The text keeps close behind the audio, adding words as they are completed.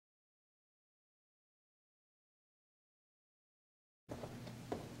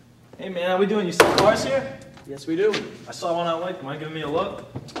Hey man, how we doing? You sell cars here? Yes, we do. I saw one I liked. Mind giving me a look?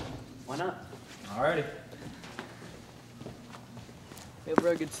 Why not? Alrighty. We have a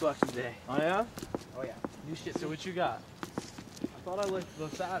very good selection today. Oh yeah? Oh yeah. New shit. So what you got? I thought I liked the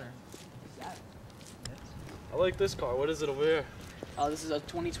Saturn. Saturn. I like this car. What is it over here? This is a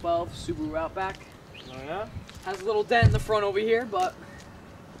 2012 Subaru Outback. Oh yeah? Has a little dent in the front over here, but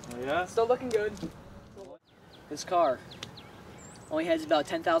Oh yeah? still looking good. This car only has about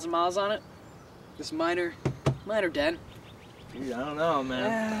 10,000 miles on it. This minor dent. Dude, I don't know,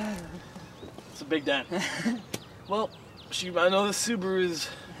 man. It's a big dent. Well, Shoot, I know the Subarus,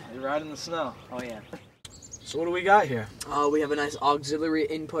 they ride in the snow. oh yeah. So what do we got here? We have a nice auxiliary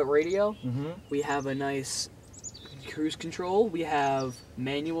input radio. Mm-hmm. We have a nice cruise control. We have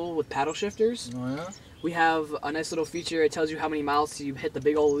manual with paddle shifters. Oh yeah? We have a nice little feature. It tells you how many miles you hit the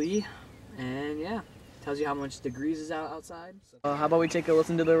big old E. And yeah, tells you how much degrees is outside. How about we take a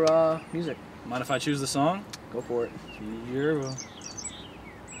listen to the music? Mind if I choose the song? Go for it. Turbo.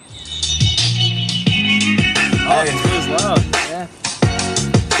 Oh, it feels loud. Yeah.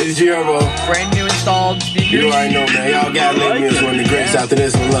 It's Turbo. Brand new installed speakers. You already know, man. Y'all gotta let me as one of the greats after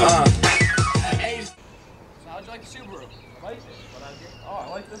this one. Look. So how'd you like the Subaru? I like it, but I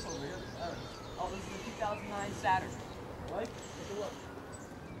like this over here. Oh, this is the 2009 Saturn. I like it. Take a look.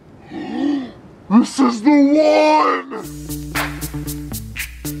 This is the one!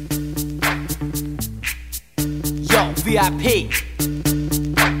 Yo, VIP.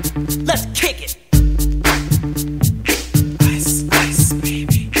 Let's kick it. Ice, ice,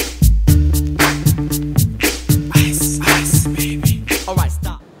 baby. Ice, ice, baby. Alright,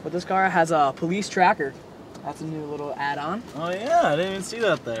 stop. But this car has a police tracker. That's a new little add-on. Oh yeah, I didn't even see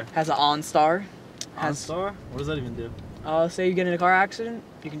that there. Has an OnStar. OnStar? What does that even do? Say you get in a car accident,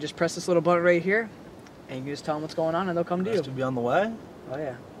 you can just press this little button right here, and you can just tell them what's going on, and they'll come to you. To be on the way? Oh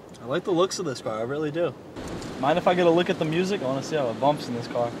yeah. I like the looks of this car, I really do. Mind if I get a look at the music? I want to see how it bumps in this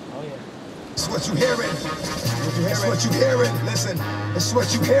car. Oh yeah. It's what you hear it. It's what you hear it. Listen. It's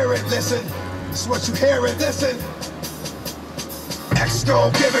what you hear it. Listen. It's what you hear it. Listen. X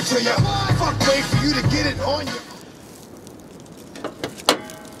gon' give it to you. Fuck, wait for you to get it on you.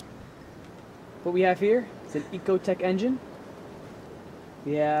 What we have here is an Ecotec engine.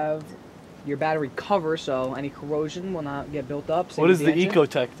 We have your battery cover, so any corrosion will not get built up. What does the engine.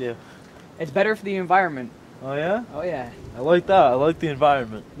 Ecotec do? It's better for the environment. Oh yeah? Oh yeah. I like that. I like the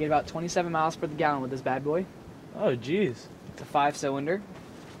environment. You get about 27 miles per gallon with this bad boy. Oh jeez. It's a 5-cylinder.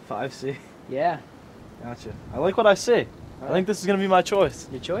 5C. Yeah. Gotcha. I like what I see. I think this is going to be my choice.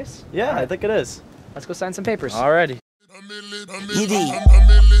 Your choice? Yeah, I think it is. Let's go sign some papers. Alrighty.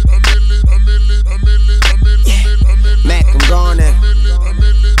 Mac, I'm gone now.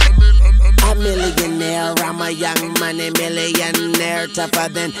 A millionaire, I'm a young money millionaire, tougher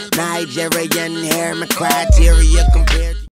than Nigerian hair. My criteria compared